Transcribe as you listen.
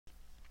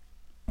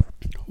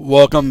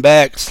Welcome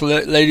back,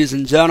 ladies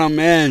and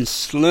gentlemen.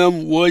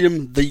 Slim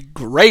William the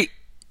Great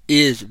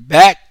is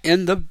back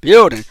in the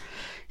building.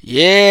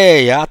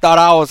 Yeah, I thought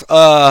I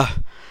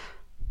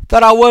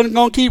wasn't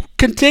gonna keep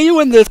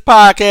continuing this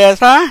podcast,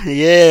 huh?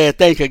 Yeah,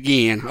 think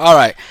again. All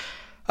right.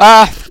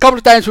 A couple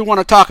of things we want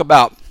to talk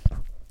about.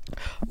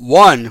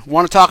 One, we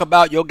want to talk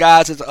about your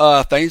guys'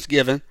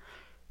 Thanksgiving.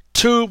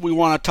 Two, we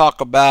want to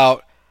talk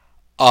about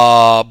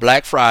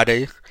Black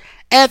Friday.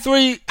 And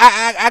three,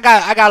 I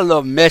got a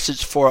little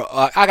message for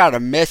I got a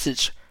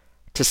message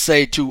to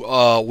say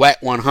to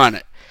Whack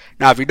 100.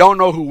 Now, if you don't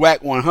know who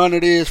Whack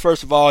 100 is,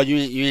 first of all, you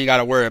ain't got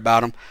to worry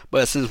about him.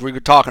 But since we're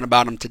talking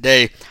about him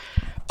today,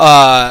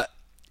 uh,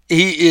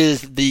 he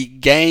is the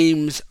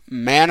games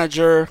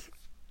manager.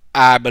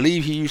 I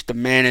believe he used to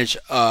manage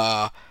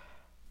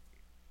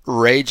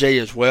Ray J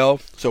as well.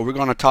 So we're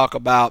going to talk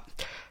about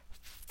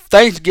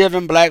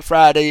Thanksgiving, Black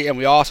Friday, and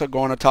we're also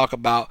going to talk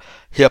about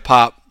hip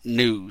hop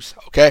news.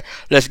 Okay,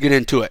 let's get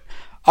into it.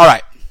 All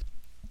right,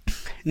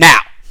 now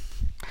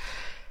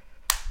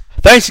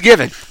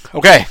Thanksgiving.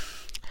 Okay,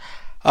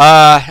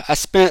 I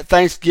spent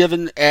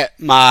Thanksgiving at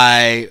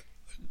my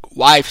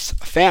wife's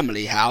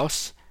family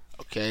house.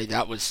 Okay,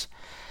 that was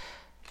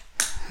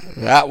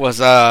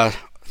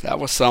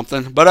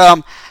something.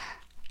 But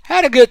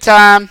had a good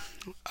time.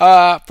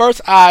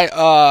 First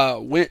I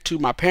went to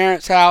my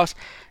parents' house,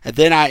 and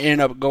then I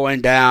ended up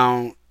going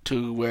down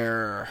to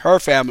where her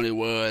family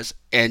was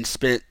and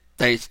spent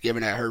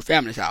Thanksgiving at her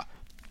family's house.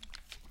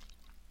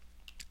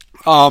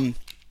 Um,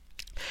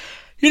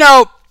 you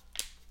know,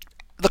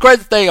 the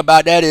crazy thing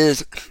about that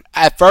is,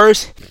 at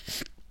first,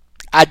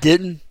 I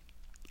didn't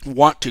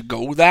want to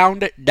go down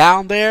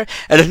there,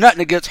 and there's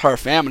nothing against her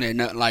family or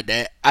nothing like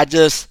that. I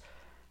just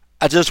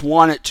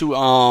wanted to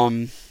I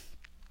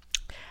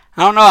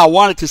don't know. I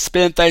wanted to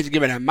spend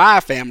Thanksgiving at my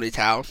family's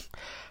house,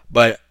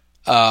 but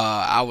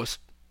I was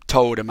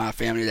told in my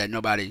family that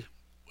nobody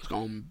was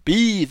gonna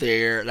be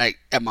there, like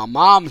at my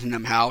mom's and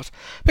them house,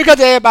 because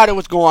everybody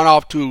was going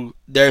off to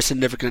their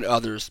significant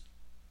others'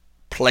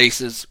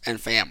 places and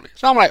family.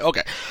 So I'm like,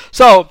 okay.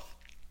 So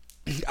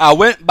I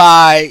went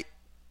by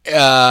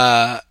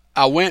my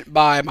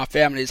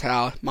family's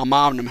house, my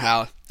mom and them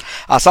house.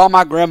 I saw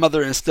my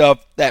grandmother and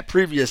stuff that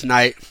previous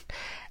night,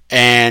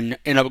 and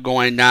ended up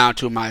going down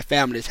to my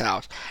family's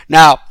house.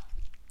 Now,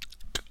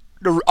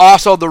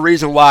 also the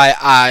reason why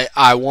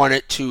I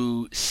wanted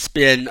to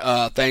spend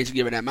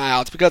Thanksgiving at my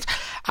house, because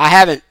I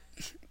haven't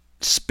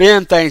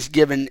spent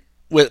Thanksgiving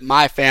with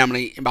my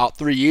family in about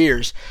 3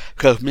 years,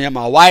 because me and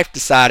my wife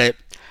decided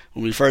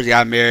when we first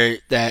got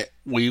married that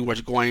we were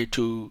going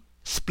to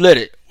split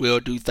it. We'll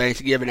do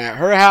Thanksgiving at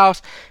her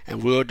house,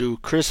 and we'll do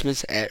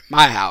Christmas at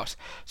my house.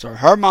 So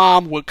her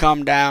mom would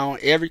come down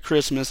every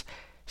Christmas,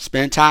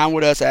 spend time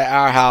with us at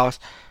our house,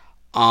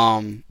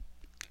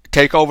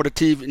 take over the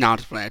TV. No, I'm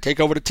just playing. Take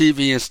over the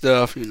TV and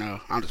stuff.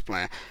 I'm just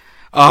playing.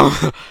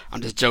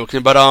 I'm just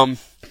joking. But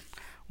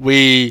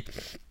we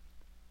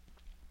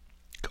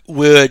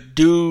would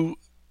do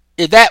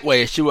it that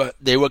way.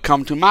 They would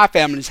come to my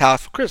family's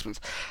house for Christmas,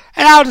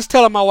 and I was just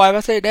telling my wife, I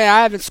said, "Dad,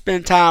 I haven't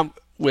spent time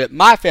with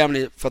my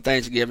family for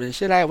Thanksgiving." And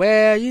she's like,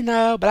 "Well,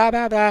 blah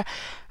blah blah."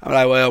 I'm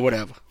like, "Well,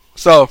 whatever."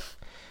 So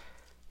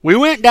we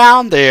went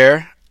down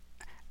there,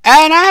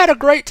 and I had a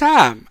great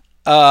time.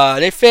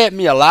 They fed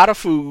me a lot of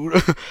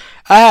food.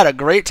 I had a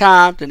great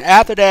time. Then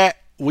after that,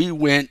 we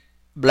went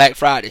Black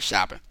Friday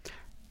shopping.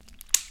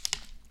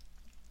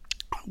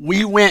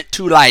 We went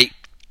to like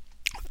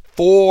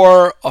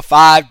 4 or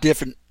 5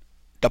 different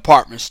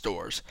department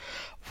stores: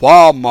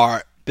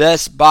 Walmart,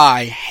 Best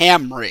Buy,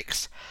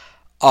 Hamricks,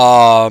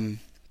 some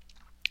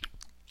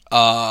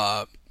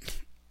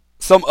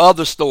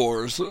other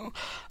stores.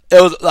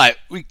 It was like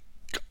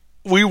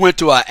we went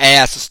to an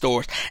ass of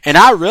stores, and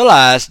I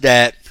realized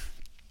that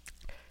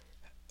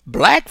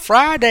Black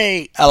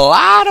Friday, a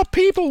lot of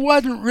people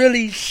wasn't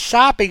really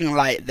shopping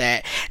like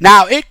that.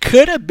 Now, it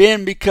could have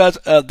been because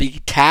of the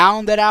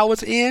town that I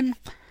was in.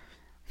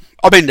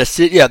 I mean, the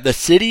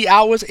city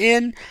I was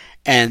in,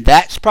 and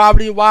that's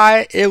probably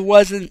why it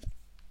wasn't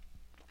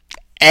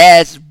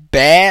as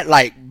bad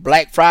like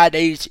Black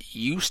Fridays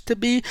used to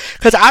be.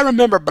 Because I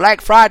remember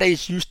Black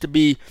Fridays used to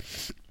be,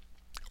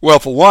 well,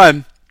 for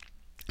one,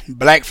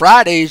 Black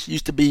Fridays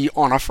used to be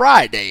on a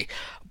Friday,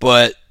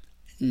 but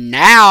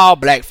now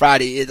Black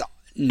Friday is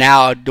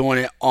now doing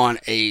it on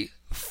a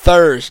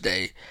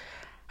Thursday.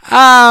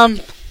 I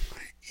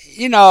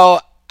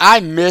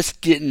miss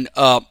getting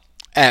up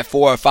at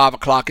 4 or 5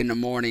 o'clock in the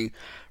morning,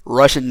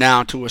 rushing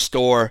down to a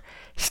store,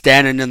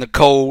 standing in the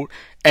cold,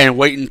 and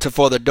waiting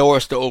for the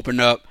doors to open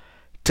up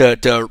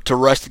to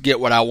rush to get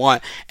what I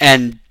want.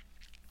 And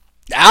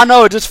I don't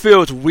know, it just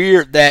feels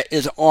weird that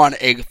it's on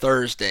a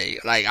Thursday.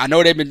 Like, I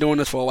know they've been doing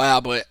this for a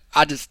while, but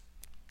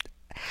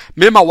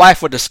me and my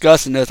wife were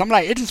discussing this. I'm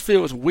like, it just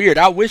feels weird.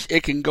 I wish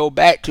it can go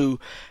back to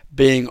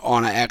being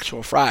on an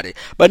actual Friday.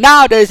 But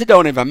nowadays, it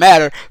don't even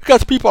matter,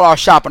 because people are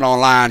shopping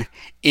online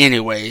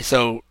anyway,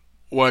 so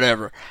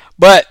whatever.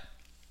 But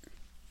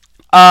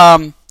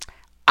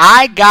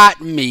I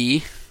got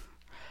me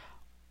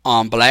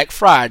on Black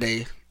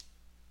Friday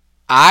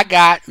I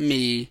got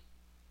me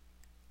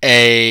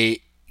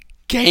a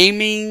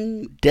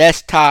gaming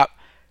desktop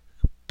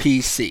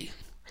PC.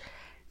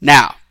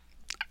 Now,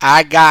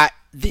 I got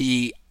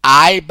the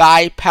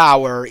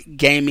iBuyPower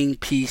gaming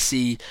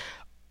PC.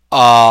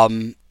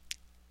 And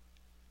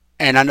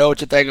I know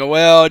what you're thinking,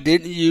 well,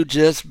 didn't you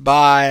just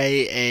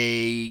buy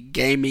a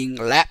gaming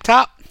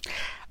laptop?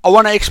 I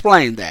want to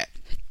explain that.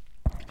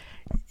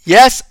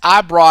 Yes,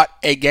 I brought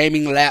a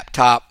gaming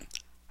laptop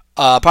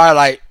probably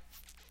like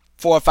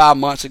 4 or 5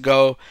 months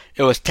ago.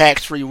 It was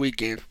tax-free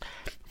weekend.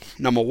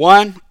 Number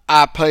one,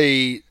 I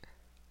paid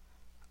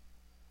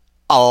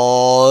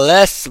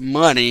less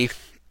money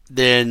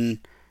than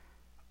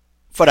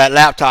for that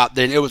laptop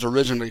than it was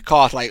originally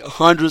cost, like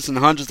hundreds and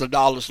hundreds of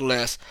dollars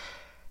less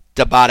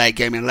to buy that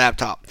gaming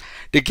laptop.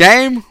 The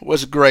game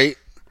was great,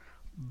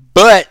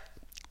 but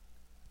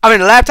the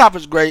laptop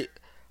was great,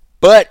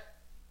 but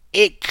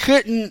it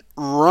couldn't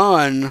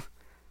run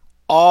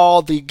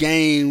all the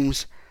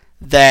games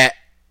that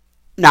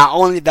not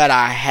only that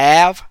I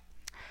have,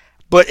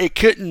 but it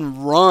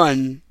couldn't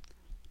run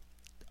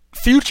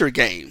future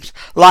games.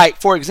 Like,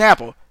 for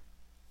example,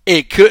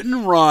 it could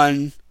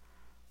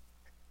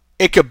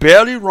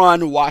barely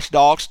run Watch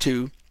Dogs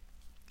 2.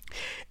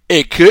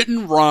 It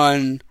couldn't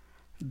run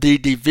The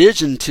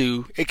Division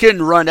 2. It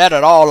couldn't run that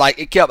at all. Like,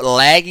 it kept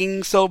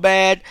lagging so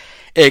bad.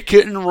 It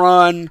couldn't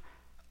run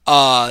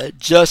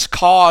Just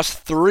Cause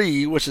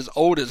 3, which is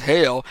old as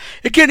hell.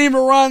 It couldn't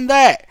even run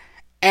that.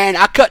 And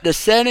I cut the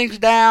settings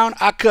down.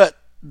 I cut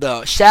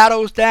the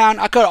shadows down.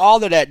 I cut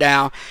all of that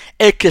down.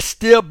 It could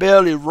still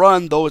barely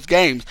run those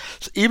games.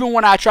 So even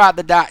when I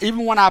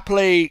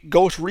played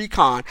Ghost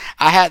Recon,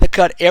 I had to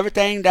cut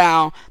everything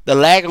down. The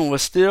lagging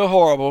was still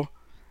horrible.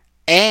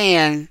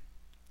 And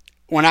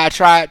when I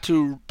tried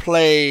to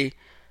play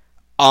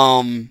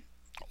when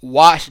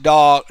I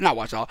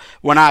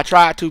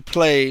tried to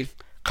play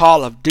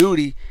Call of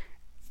Duty,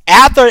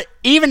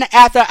 even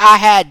after I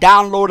had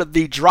downloaded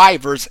the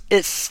drivers,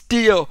 it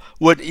still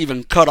wouldn't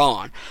even cut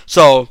on.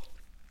 So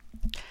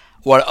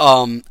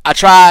I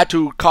tried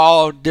to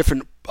call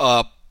different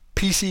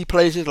PC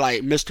places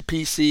like Mr.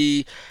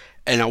 PC,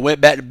 and I went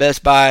back to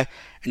Best Buy,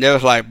 and they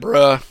was like,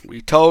 bruh,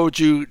 we told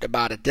you to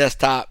buy the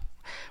desktop.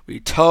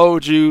 We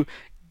told you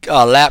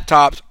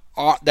laptops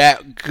aren't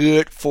that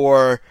good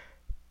for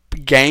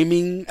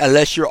gaming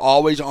unless you're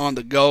always on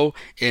the go.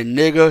 And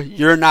nigga,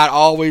 you're not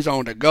always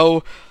on the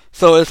go.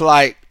 So it's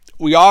like,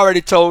 we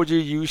already told you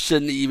you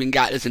shouldn't even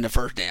got this in the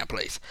first damn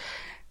place.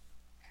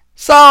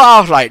 So I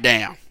was like,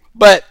 damn.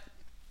 But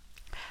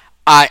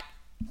when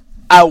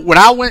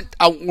I went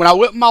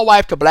with my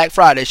wife to Black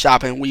Friday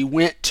shopping, we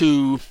went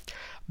to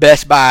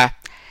Best Buy,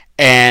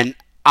 and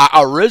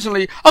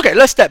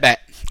let's step back.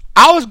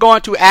 I was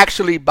going to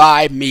actually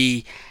buy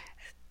me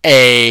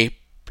another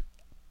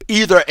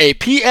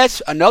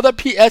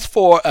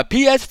PS4, a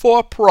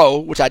PS4 Pro,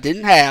 which I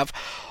didn't have,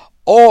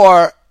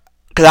 or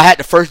because I had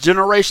the first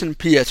generation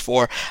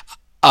PS4.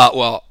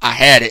 I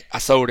had it, I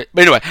sold it,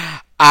 but anyway,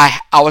 I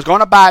was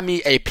going to buy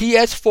me a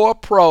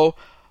PS4 Pro,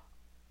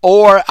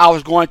 or I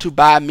was going to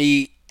buy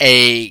me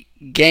I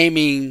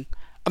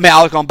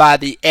was going to buy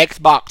the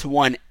Xbox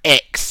One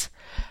X.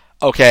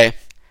 Okay.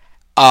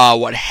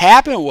 What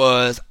happened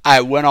was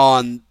I went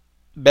on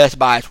Best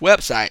Buy's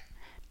website,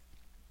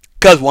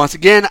 because once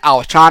again, I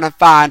was trying to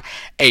find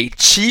a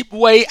cheap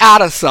way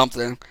out of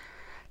something.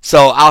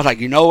 So I was like,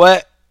 you know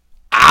what?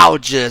 I'll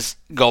just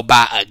go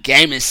buy a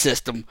gaming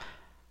system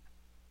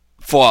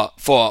for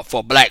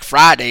Black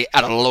Friday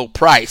at a low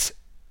price,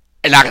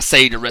 and I can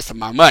save the rest of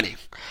my money.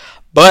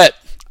 But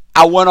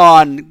I went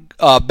on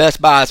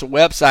Best Buy's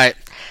website.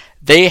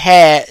 They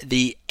had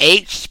the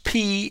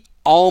HP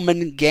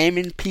Omen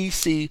gaming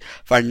PC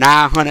for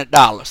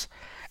 $900.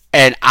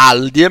 And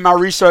I did my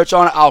research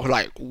on it. I was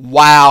like,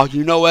 wow,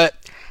 you know what?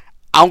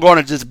 I'm going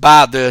to just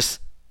buy this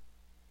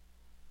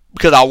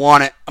because I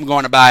want it. I'm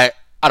going to buy it.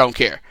 I don't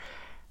care.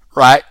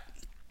 Right?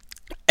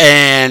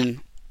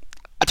 And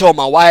I told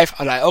my wife,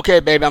 I was like, okay,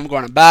 baby, I'm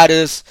going to buy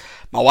this.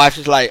 My wife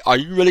was like, are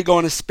you really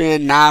going to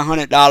spend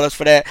 $900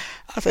 for that?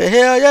 I said,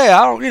 hell yeah,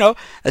 I don't,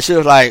 And she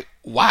was like,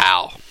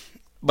 wow.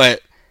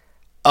 But,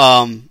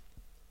 and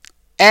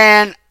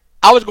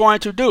I was going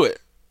to do it.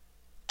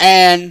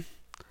 And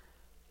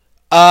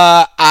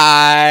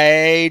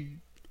I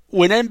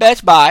went in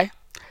Best Buy,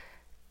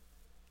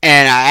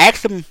 and I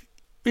asked them,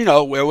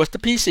 where was the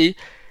PC?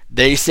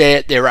 They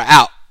said they were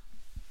out.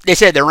 They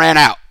said they ran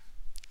out.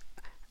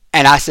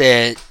 And I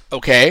said,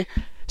 okay.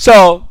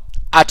 So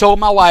I told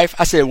my wife,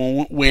 I said,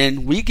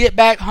 when we get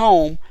back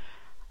home,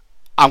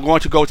 I'm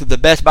going to go to the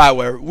Best Buy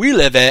where we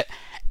live at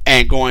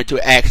and going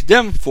to ask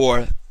them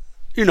for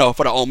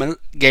the Omen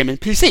gaming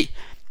PC.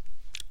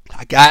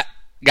 I got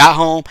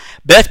home.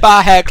 Best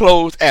Buy had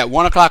closed at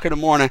 1 o'clock in the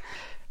morning.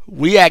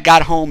 We had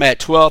got home at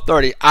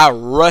 12:30. I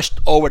rushed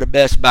over to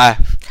Best Buy.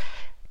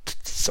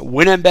 So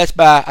went in Best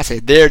Buy. I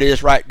said, there it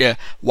is right there.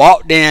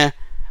 Walked in.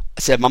 I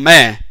said, my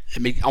man,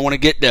 I want to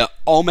get the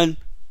Omen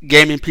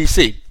gaming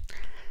PC.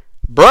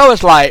 Bro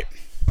was like,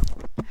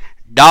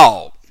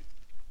 dog,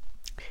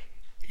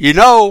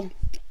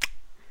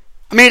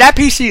 I mean, that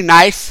PC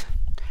nice,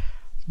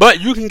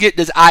 but you can get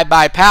this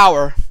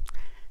iBuyPower.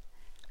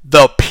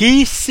 The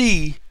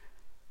PC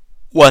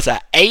was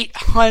a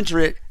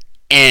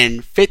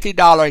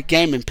 $850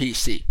 gaming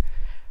PC.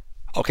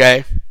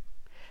 Okay?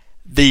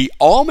 The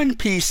Omen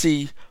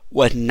PC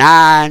was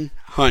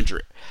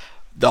 $900.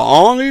 The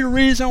only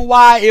reason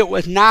why it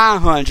was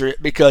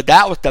 $900 because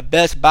that was the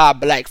Best Buy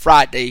Black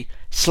Friday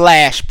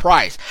slash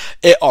price.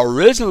 It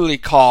originally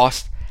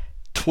cost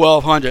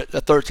 $1,200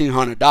 to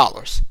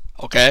 $1,300.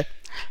 Okay?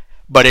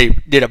 But they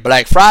did a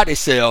Black Friday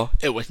sale,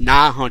 it was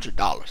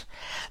 $900.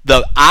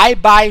 The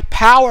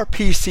iBuyPower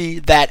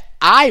PC that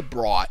I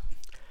brought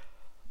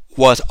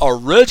was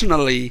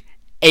originally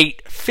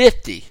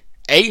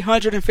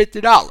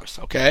 $850.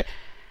 Okay?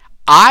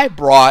 I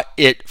brought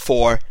it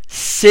for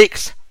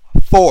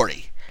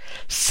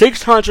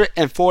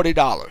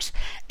 $640.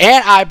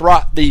 And I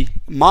brought the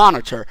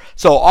monitor.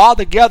 So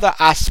altogether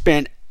I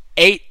spent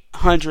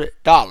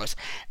 $800.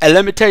 And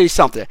let me tell you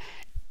something.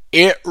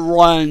 It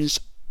runs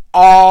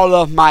all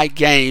of my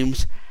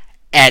games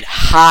at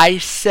high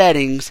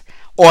settings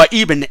or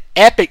even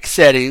epic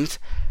settings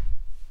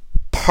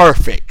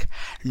perfect.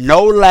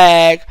 No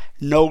lag,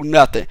 no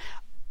nothing.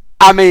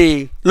 I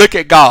mean, look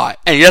at God.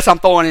 And yes, I'm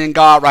throwing in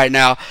God right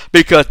now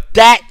because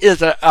that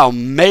is an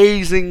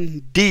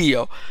amazing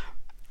deal.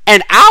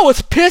 And I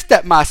was pissed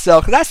at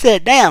myself because I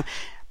said, damn,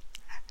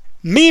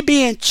 me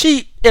being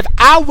cheap, if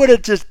I would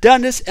have just done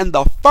this in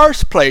the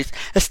first place,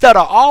 instead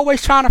of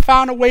always trying to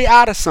find a way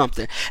out of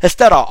something,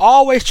 instead of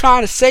always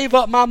trying to save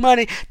up my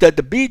money to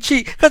be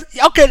cheap. Because,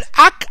 okay,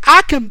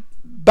 I can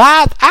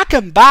buy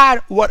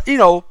what,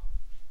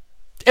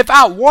 if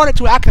I wanted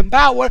to, I can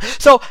buy what.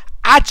 So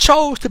I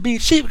chose to be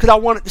cheap because I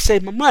wanted to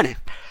save my money.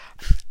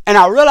 And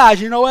I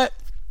realized, you know what?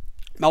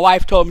 My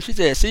wife told me, she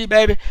said, see,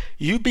 baby,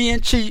 you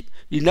being cheap,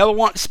 you never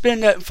want to spend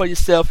nothing for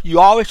yourself.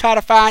 You always try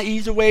to find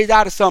easy ways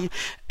out of something.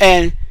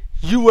 And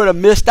you would have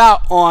missed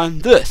out on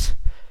this.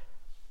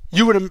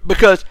 You would have,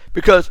 because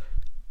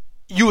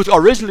you was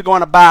originally going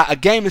to buy a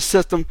gaming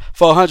system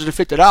for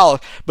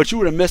 $150, but you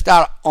would have missed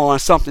out on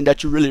something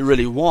that you really,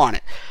 really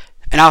wanted.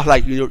 And I was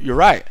like, you're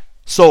right.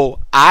 So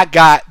I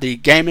got the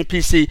gaming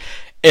PC.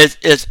 It's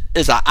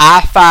an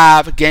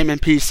i5 gaming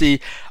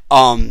PC.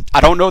 I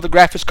don't know the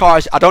graphics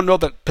cards. I don't know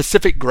the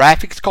Pacific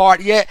graphics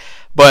card yet,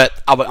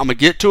 but I'm gonna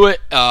get to it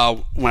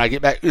when I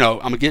get back. I'm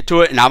gonna get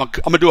to it, and I'm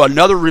gonna do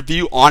another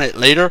review on it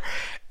later,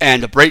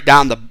 and to break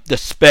down the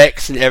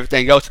specs and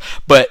everything else.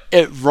 But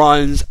it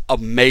runs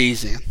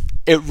amazing.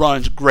 It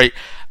runs great.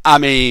 I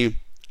mean,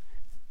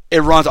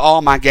 it runs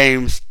all my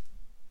games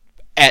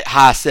at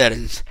high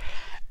settings.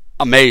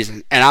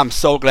 Amazing, and I'm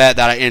so glad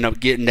that I ended up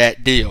getting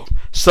that deal.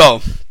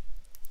 So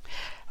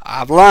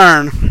I've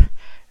learned,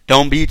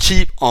 don't be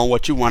cheap on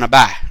what you want to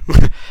buy,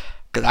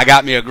 because I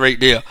got me a great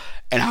deal.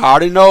 And I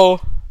already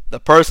know the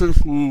person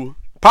who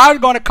probably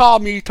going to call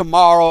me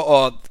tomorrow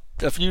or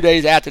a few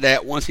days after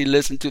that, once he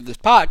listens to this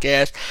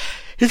podcast,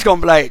 he's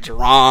going to be like,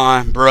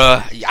 Jerron,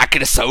 bruh, I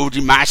could have sold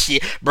you my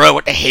shit. Bruh,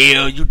 what the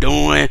hell you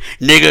doing?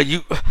 Nigga,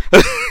 you...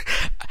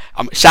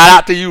 shout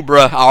out to you,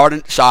 bruh. I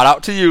already shout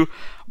out to you.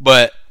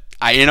 But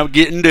I end up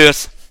getting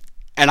this,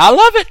 and I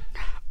love it.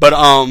 But,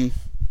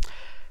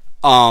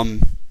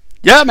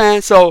 yeah,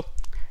 man, so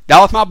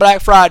that was my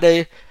Black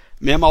Friday.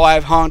 Me and my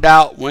wife hung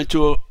out, went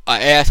to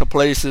an ass of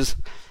places,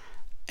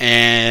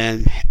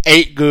 and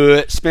ate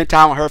good, spent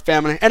time with her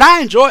family. And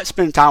I enjoyed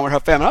spending time with her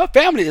family. Her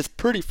family is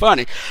pretty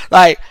funny.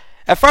 Like,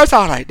 at first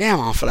I was like, damn,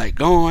 I don't feel like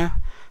going. I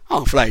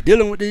don't feel like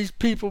dealing with these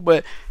people.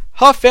 But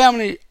her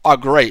family are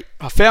great.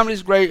 Her family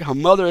is great. Her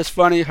mother is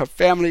funny. Her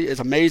family is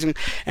amazing.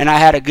 And I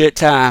had a good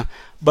time.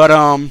 But,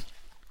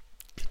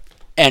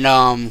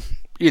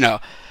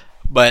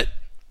 but,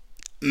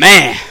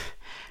 man,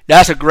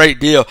 that's a great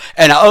deal.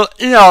 And,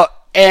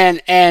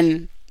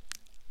 and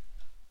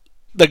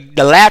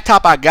the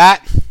laptop I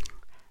got,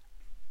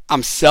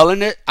 I'm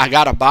selling it. I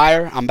got a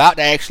buyer. I'm about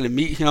to actually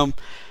meet him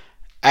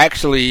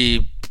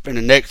in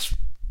the next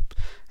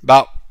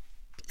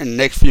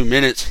few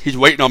minutes. He's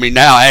waiting on me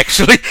now,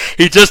 actually.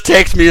 He just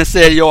texted me and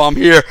said, yo, I'm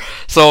here.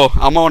 So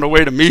I'm on the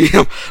way to meet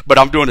him, but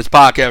I'm doing this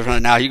podcast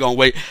right now. He's going to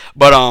wait.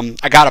 But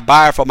I got a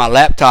buyer for my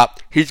laptop.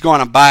 He's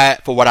going to buy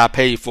it for what I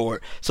paid for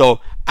it. So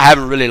I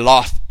haven't really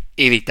lost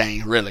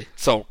anything, really.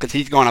 So, because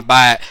he's going to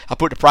buy it. I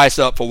put the price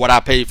up for what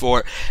I paid for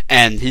it,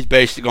 and he's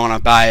basically going to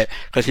buy it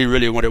because he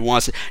really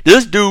wants it.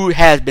 This dude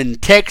has been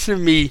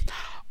texting me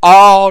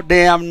all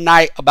damn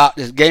night about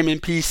this gaming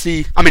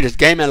PC. This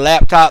gaming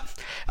laptop.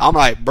 I'm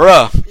like,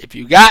 bruh, if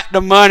you got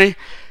the money,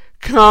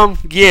 come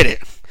get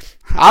it.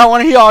 I don't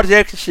want to hear all this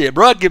extra shit.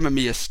 Bruh giving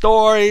me a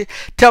story,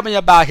 tell me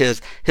about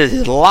his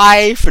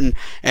life and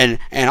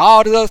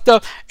all this other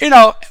stuff,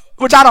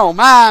 which I don't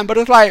mind, but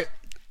it's like,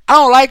 I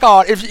don't like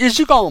all. Is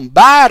you gonna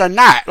buy it or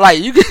not? Like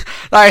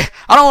I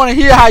don't want to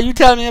hear how you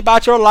tell me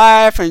about your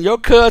life and your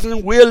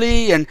cousin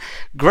Willie and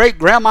great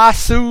grandma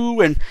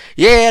Sue and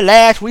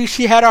last week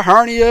she had a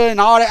hernia and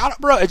all that.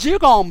 Bro, if you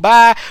gonna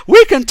buy,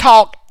 we can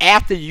talk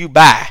after you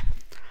buy.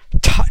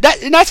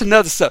 And that's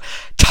another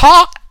stuff.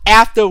 Talk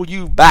after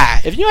you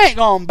buy. If you ain't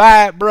gonna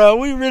buy it, bro,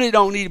 we really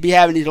don't need to be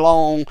having these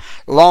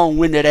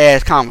long-winded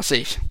ass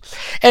conversations.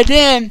 And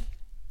then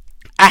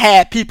I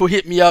had people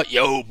hit me up,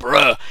 yo,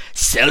 bro,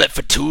 sell it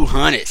for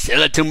 $200,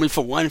 sell it to me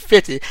for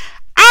 $150.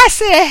 I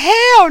said,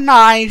 hell no,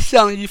 I ain't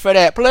selling you for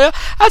that, player.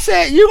 I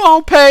said, you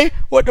gonna pay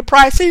what the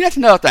price. See, that's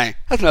another thing.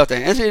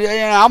 And see,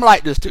 I'm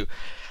like this too.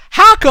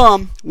 How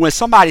come when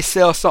somebody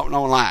sells something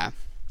online,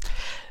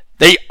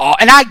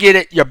 and I get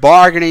it, you're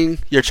bargaining,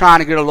 you're trying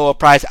to get a lower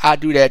price. I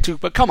do that too,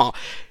 but come on.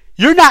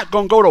 You're not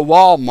going to go to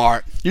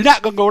Walmart. You're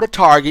not going to go to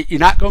Target. You're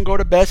not going to go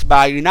to Best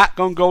Buy. You're not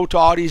going to go to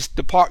all these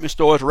department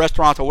stores,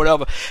 restaurants, or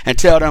whatever, and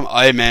tell them,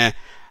 hey, man,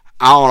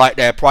 I don't like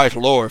that price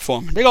lower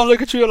for me. They're going to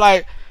look at you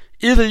like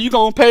either you're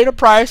going to pay the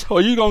price or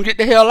you're going to get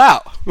the hell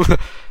out.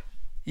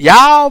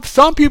 Y'all,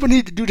 some people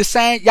need to do the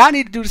same. Y'all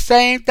need to do the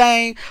same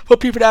thing for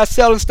people that are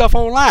selling stuff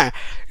online.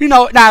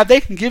 Now if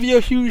they can give you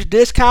a huge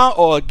discount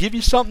or give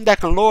you something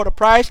that can lower the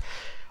price,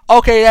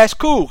 okay, that's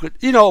cool.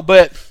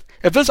 But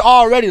if it's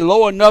already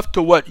low enough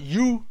to what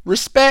you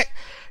respect,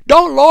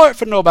 don't lower it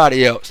for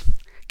nobody else.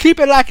 Keep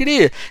it like it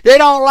is. They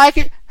don't like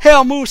it,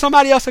 hell, move.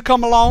 Somebody else will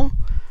come along.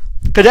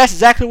 Because that's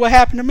exactly what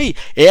happened to me.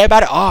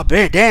 Everybody, oh,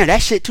 man, damn,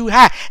 that shit too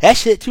high.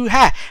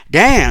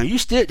 Damn,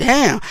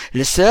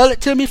 let's sell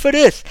it to me for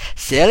this.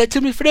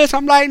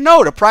 I'm like,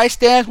 no, the price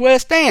stands where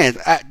it stands.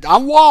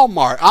 I'm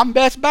Walmart. I'm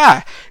Best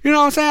Buy. You know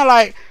what I'm saying?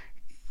 Like,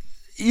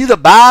 either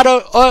buy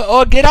it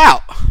or get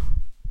out.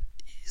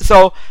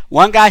 So,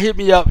 one guy hit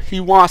me up. He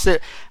wants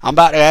it. I'm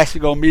about to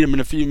actually go meet him in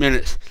a few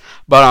minutes.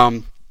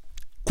 But,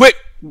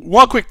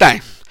 one quick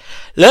thing.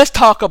 Let's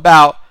talk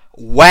about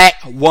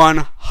Wack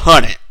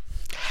 100.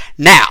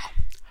 Now,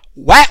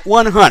 Wack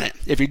 100,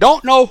 if you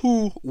don't know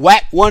who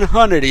Wack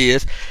 100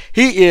 is,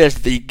 he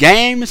is the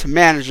games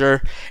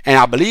manager, and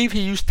I believe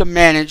he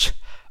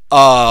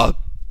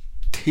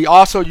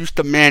also used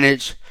to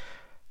manage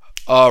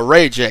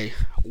Ray J.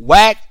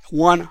 Wack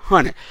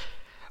 100.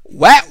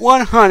 Wack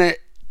 100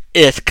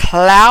 is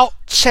clout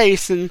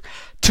chasing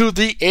to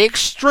the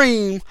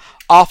extreme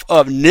off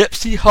of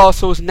Nipsey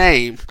Hussle's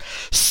name.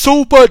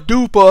 Super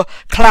duper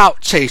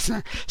clout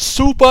chasing.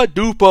 Super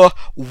duper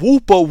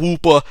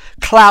whooper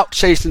clout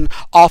chasing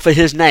off of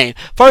his name.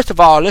 First of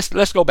all,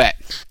 let's go back.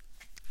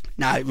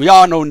 Now, we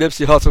all know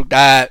Nipsey Hussle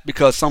died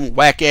because some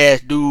whack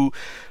ass dude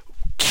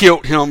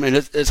killed him, and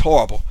it's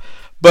horrible.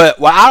 But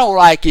what I don't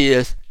like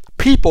is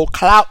people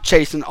clout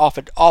chasing off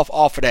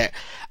of that.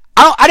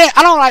 I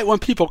don't like when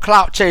people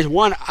clout chase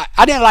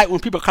I didn't like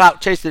when people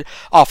clout chased it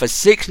off of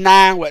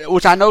 6ix9ine,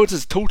 which I know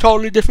is two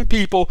totally different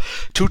people,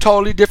 two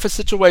totally different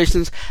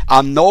situations.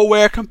 I'm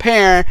nowhere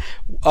comparing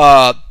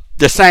the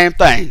same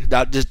thing.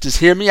 Now, just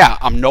hear me out.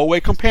 I'm nowhere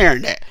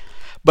comparing that.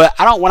 But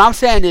what I'm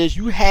saying is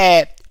you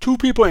had two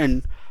people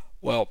I'm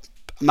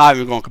not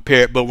even going to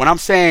compare it, but what I'm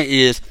saying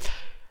is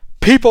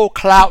people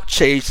clout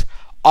chase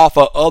off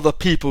of other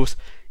people's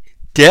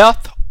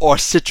death or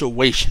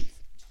situation.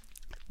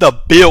 The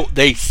build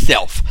they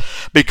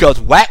self, because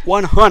Wack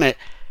 100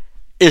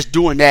 is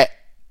doing that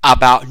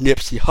about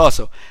Nipsey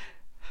Hussle.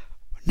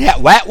 Now,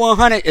 Wack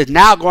 100 is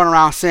now going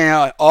around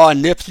saying, oh,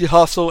 Nipsey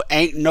Hussle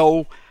ain't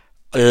no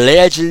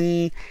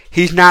legend.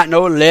 He's not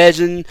no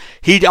legend.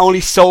 He only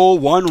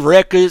sold one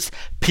records.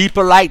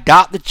 People like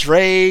Dr.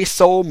 Dre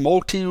sold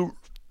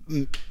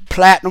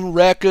multi-platinum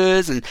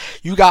records, and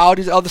you got all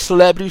these other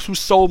celebrities who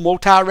sold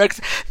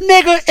multi-records.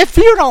 Nigga, if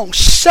you don't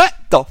shut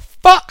the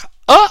fuck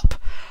up,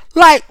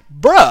 like,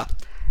 bruh.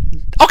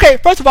 Okay,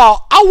 first of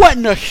all, I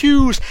wasn't a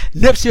huge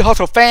Nipsey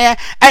Hussle fan,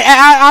 and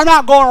I'm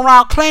not going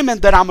around claiming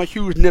that I'm a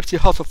huge Nipsey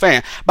Hussle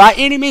fan by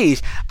any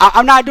means.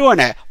 I'm not doing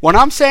that. What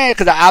I'm saying,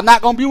 because I'm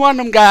not going to be one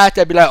of them guys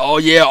that be like, oh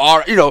yeah,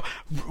 or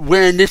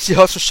wearing Nipsey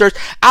Hussle shirts.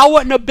 I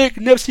wasn't a big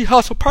Nipsey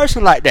Hussle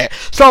person like that.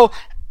 So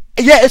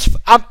yeah,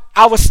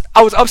 I was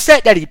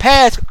upset that he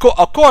passed,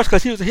 of course,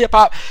 because he was a hip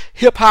hop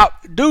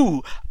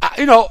dude.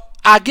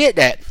 I get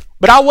that.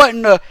 But I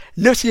wasn't a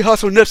Nipsey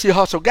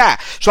Hussle guy.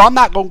 So I'm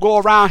not going to go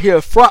around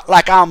here front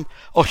like I'm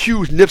a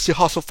huge Nipsey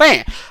Hussle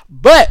fan.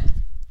 But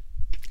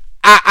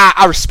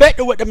I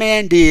respected what the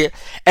man did,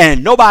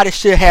 and nobody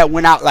should have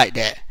went out like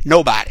that.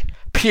 Nobody.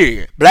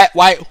 Period. Black,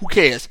 white, who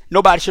cares?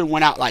 Nobody should have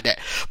went out like that.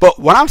 But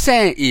what I'm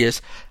saying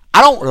is, I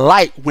don't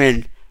like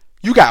when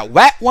you got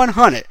Wack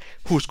 100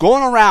 who's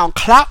going around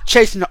clout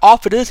chasing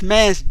off of this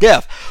man's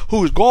death,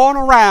 who's going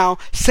around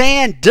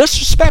saying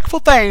disrespectful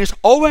things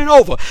over and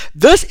over.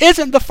 This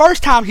isn't the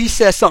first time he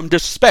said something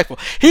disrespectful.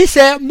 He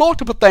said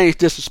multiple things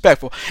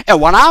disrespectful.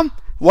 And what I'm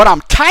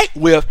tight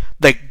with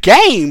the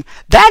game,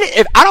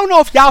 if I don't know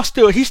if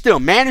he still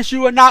manages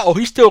you or not, or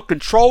he still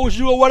controls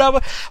you or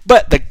whatever,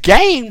 but the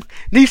game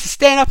needs to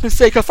stand up and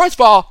say, because first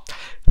of all,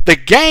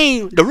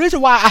 the reason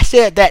why I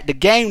said that the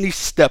game needs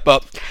to step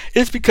up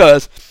is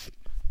because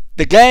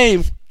the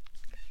game,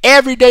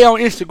 every day on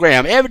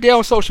Instagram, every day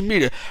on social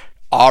media,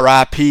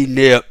 R.I.P.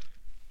 Nip,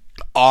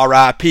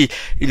 R.I.P.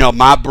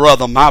 My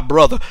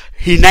brother.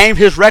 He named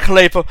his record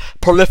label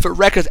Prolific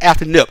Records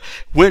after Nip.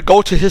 Went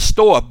go to his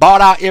store, bought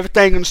out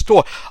everything in the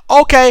store.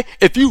 Okay,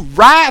 if you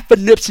ride for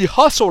Nipsey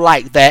Hussle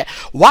like that,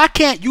 why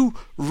can't you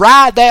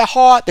ride that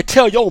hard to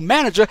tell your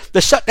manager to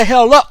shut the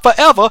hell up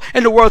forever,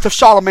 in the words of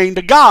Charlemagne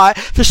the God,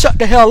 to shut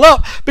the hell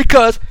up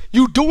because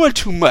you doing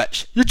too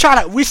much.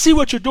 We see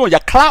what you're doing. You're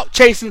clout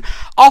chasing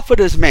off of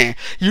this man.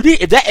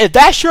 If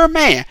that's your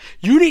man,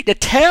 you need to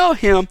tell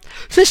him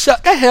to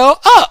shut the hell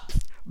up.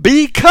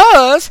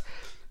 Because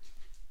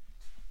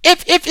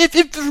if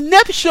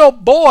Nipsey your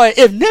boy,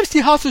 if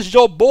Nipsey Hussle's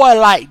your boy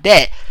like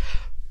that,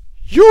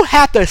 you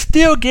have to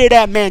still give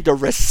that man the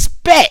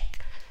respect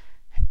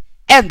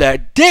and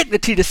the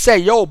dignity to say,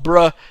 yo,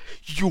 bruh,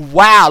 you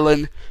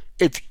wildin'.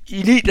 If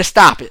you need to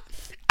stop it.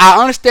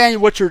 I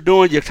understand what you're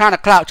doing. You're trying to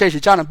clout chase.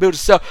 You're trying to build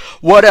yourself,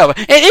 whatever.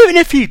 And even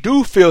if he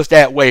feels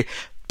that way,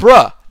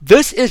 bruh,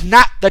 this is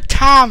not the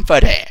time for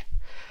that.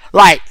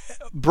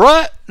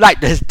 Bruh,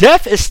 his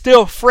death is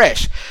still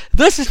fresh.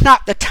 This is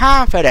not the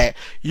time for that.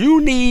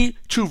 You need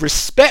to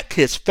respect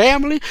his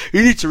family.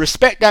 You need to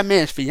respect that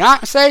man's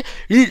fiance.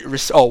 You need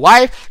to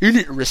wife. You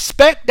need to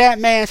respect that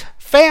man's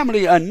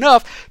family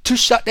enough to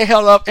shut the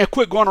hell up and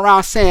quit going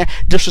around saying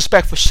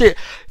disrespectful shit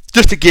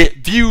just to get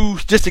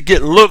views, just to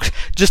get looks,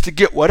 just to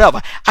get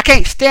whatever. I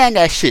can't stand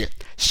that shit.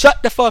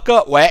 Shut the fuck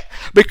up, whack,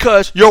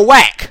 because you're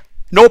whack.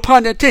 No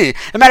pun intended.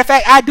 As a matter of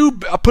fact, I do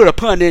put a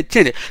pun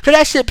intended. Because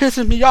that shit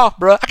pisses me off,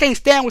 bro. I can't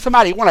stand when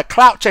somebody want to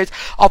clout chase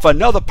off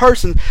another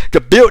person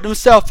to build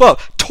themselves up.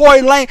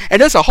 Tory Lanez,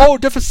 and it's a whole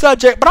different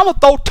subject, but I'm going to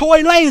throw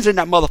Tory Lanez in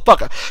that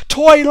motherfucker.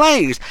 Tory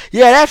Lanez.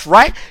 Yeah, that's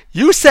right.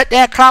 You sat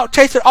there and clout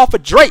chasing off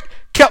of Drake.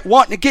 Kept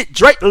wanting to get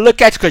Drake to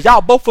look at you because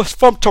y'all both was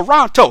from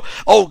Toronto.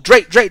 Oh,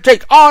 Drake.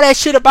 All that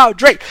shit about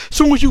Drake.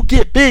 Soon as you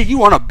get big, you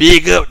want to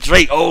big up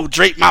Drake. Oh,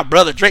 Drake, my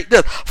brother, Drake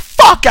this.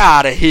 Fuck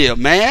out of here,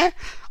 man.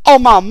 Oh,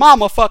 my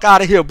mama, fuck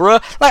out of here, bro.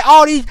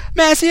 All these,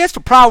 man, see, that's the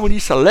problem with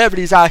these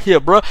celebrities out here,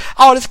 bro.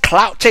 All this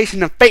clout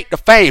chasing and fake the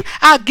fame.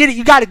 I get it.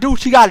 You got to do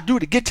what you got to do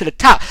to get to the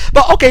top.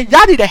 But, okay,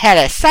 y'all need to have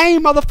that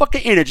same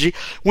motherfucking energy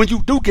when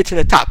you do get to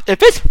the top.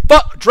 If it's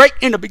fuck Drake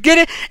in the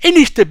beginning, it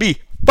needs to be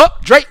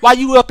fuck Drake while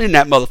you up in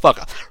that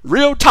motherfucker.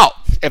 Real talk.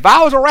 If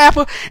I was a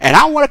rapper and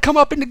I want to come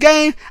up in the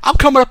game, I'm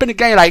coming up in the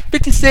game like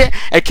 50 Cent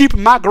and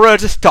keeping my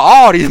grudges to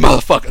all these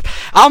motherfuckers.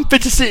 I'm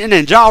 50 Cent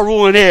and Ja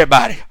Rule and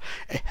everybody.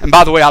 And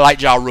by the way, I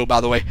like Ja Rule,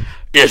 by the way.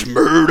 It's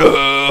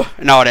murder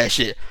and all that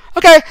shit.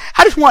 Okay,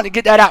 I just wanted to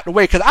get that out the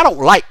way because I don't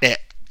like that.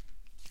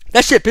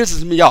 That shit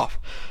pisses me off.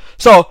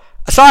 So,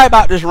 sorry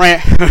about this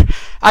rant.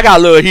 I got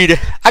a little heated.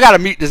 I got to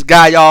meet this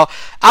guy, y'all.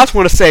 I just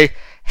want to say,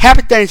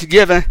 happy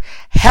Thanksgiving.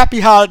 Happy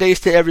holidays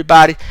to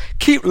everybody.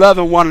 Keep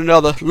loving one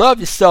another.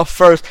 Love yourself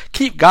first.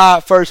 Keep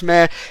God first,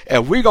 man.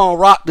 And we gonna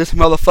rock this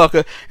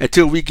motherfucker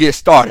until we get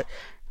started.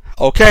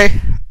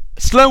 Okay?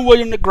 Slim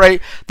William the Great,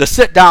 the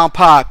Sit Down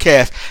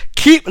Podcast.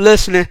 Keep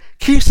listening.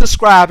 Keep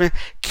subscribing.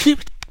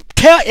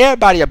 Tell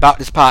everybody about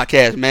this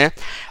podcast, man.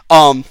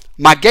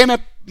 My gaming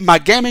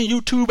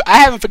YouTube, I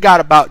haven't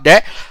forgot about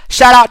that.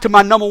 Shout out to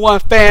my number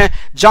one fan,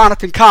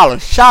 Jonathan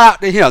Collins. Shout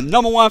out to him,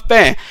 number one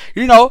fan.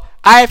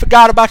 I ain't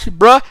forgot about you,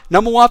 bruh.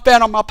 Number one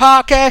fan on my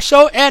podcast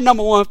show and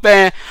number one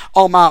fan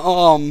on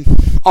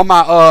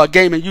my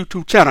gaming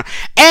YouTube channel.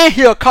 And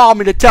he'll call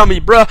me to tell me,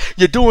 bruh,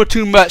 you're doing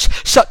too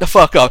much. Shut the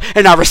fuck up.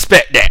 And I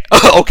respect that.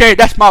 Okay,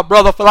 that's my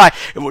brother for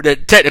life.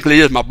 That technically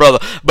is my brother,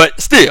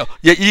 but still,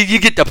 you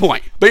get the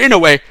point. But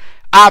anyway,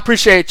 I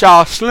appreciate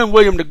y'all. Slim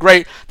William the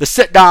Great, the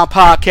Sit Down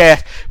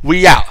Podcast.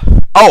 We out.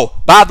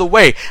 Oh, by the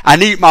way, I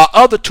need my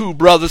other two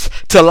brothers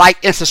to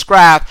like and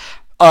subscribe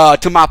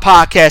to my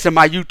podcast and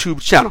my YouTube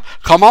channel.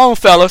 Come on,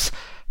 fellas.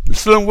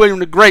 Slim William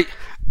the Great.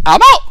 I'm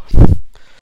out.